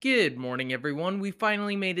Good morning, everyone. We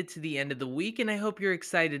finally made it to the end of the week, and I hope you're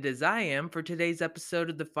excited as I am for today's episode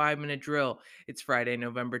of the 5 Minute Drill. It's Friday,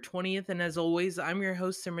 November 20th, and as always, I'm your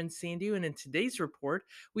host, Simran Sandhu. And in today's report,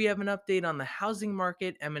 we have an update on the housing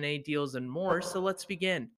market, M&A deals, and more. So let's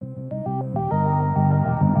begin.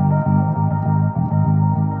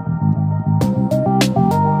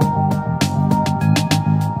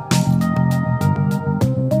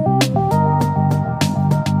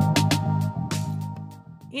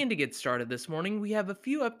 And to get started this morning, we have a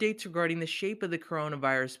few updates regarding the shape of the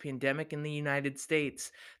coronavirus pandemic in the United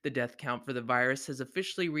States. The death count for the virus has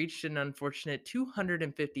officially reached an unfortunate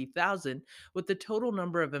 250,000, with the total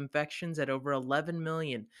number of infections at over 11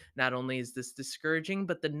 million. Not only is this discouraging,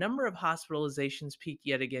 but the number of hospitalizations peaked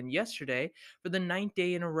yet again yesterday for the ninth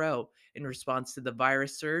day in a row. In response to the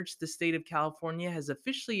virus surge, the state of California has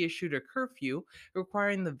officially issued a curfew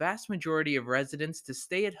requiring the vast majority of residents to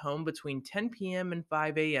stay at home between 10 p.m. and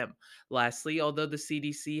 5 a.m. Lastly, although the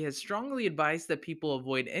CDC has strongly advised that people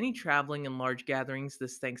avoid any traveling and large gatherings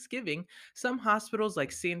this Thanksgiving, some hospitals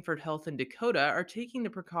like Sanford Health in Dakota are taking the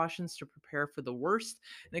precautions to prepare for the worst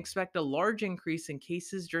and expect a large increase in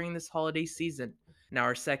cases during this holiday season. Now,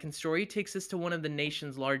 our second story takes us to one of the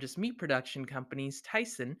nation's largest meat production companies,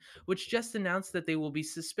 Tyson, which just announced that they will be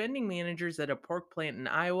suspending managers at a pork plant in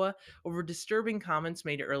Iowa over disturbing comments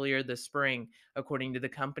made earlier this spring. According to the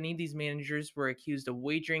company, these managers were accused of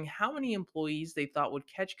wagering how many employees they thought would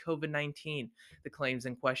catch COVID 19. The claims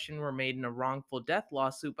in question were made in a wrongful death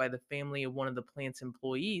lawsuit by the family of one of the plant's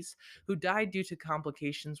employees who died due to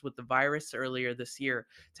complications with the virus earlier this year.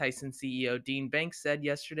 Tyson CEO Dean Banks said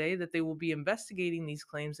yesterday that they will be investigating these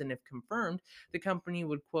claims, and if confirmed, the company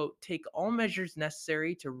would, quote, take all measures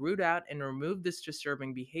necessary to root out and remove this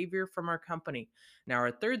disturbing behavior from our company. Now,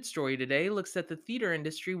 our third story today looks at the theater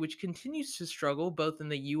industry, which continues to struggle both in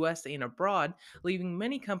the US and abroad, leaving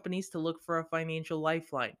many companies to look for a financial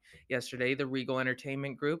lifeline. Yesterday, the Regal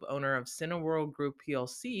Entertainment Group, owner of Cineworld Group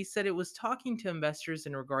plc, said it was talking to investors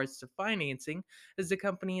in regards to financing, as the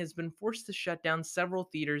company has been forced to shut down several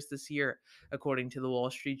theaters this year. According to the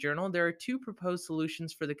Wall Street Journal, there are two proposed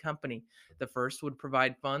solutions for the company. The first would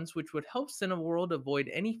provide funds which would help Cineworld avoid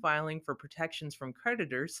any filing for protections from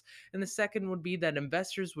creditors, and the second would be that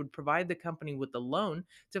investors would provide the company with a loan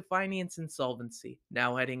to finance insolvency.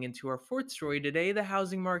 Now, heading into our fourth story today, the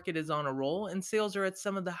housing market is on a roll and sales are at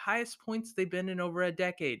some of the highest points they've been in over a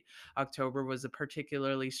decade. October was a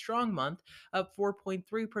particularly strong month, up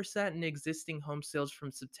 4.3% in existing home sales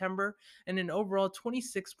from September and an overall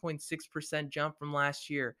 26.6% jump from last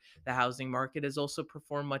year. The housing market has also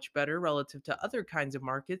performed much better relative to other kinds of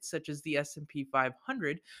markets such as the S&P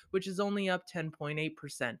 500, which is only up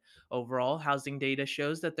 10.8%. Overall, housing data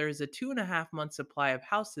shows that there is a 2.5 month supply of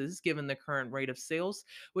houses given the current rate of sales,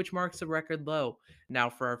 which marks a record low. Now,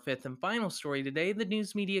 for our fifth and final story today, the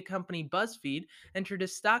news media company Buzzfeed entered a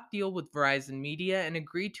stock deal with Verizon Media and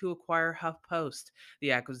agreed to acquire Huffpost.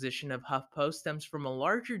 The acquisition of Huffpost stems from a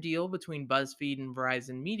larger deal between Buzzfeed and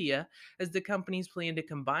Verizon Media, as the companies plan to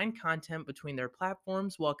combine content between their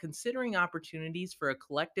platforms while considering opportunities for a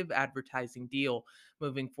collective advertising deal.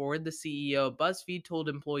 Moving forward, the CEO of Buzzfeed told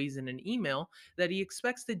employees in an email that he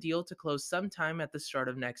expects the deal to close sometime at the start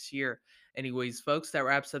of next year. Anyways, folks, that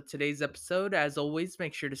wraps up today's episode. As always,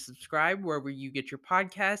 make sure to subscribe wherever you get your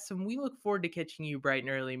podcasts, and we look forward to catching you bright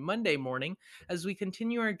and early Monday morning as we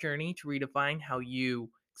continue our journey to redefine how you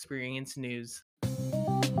experience news.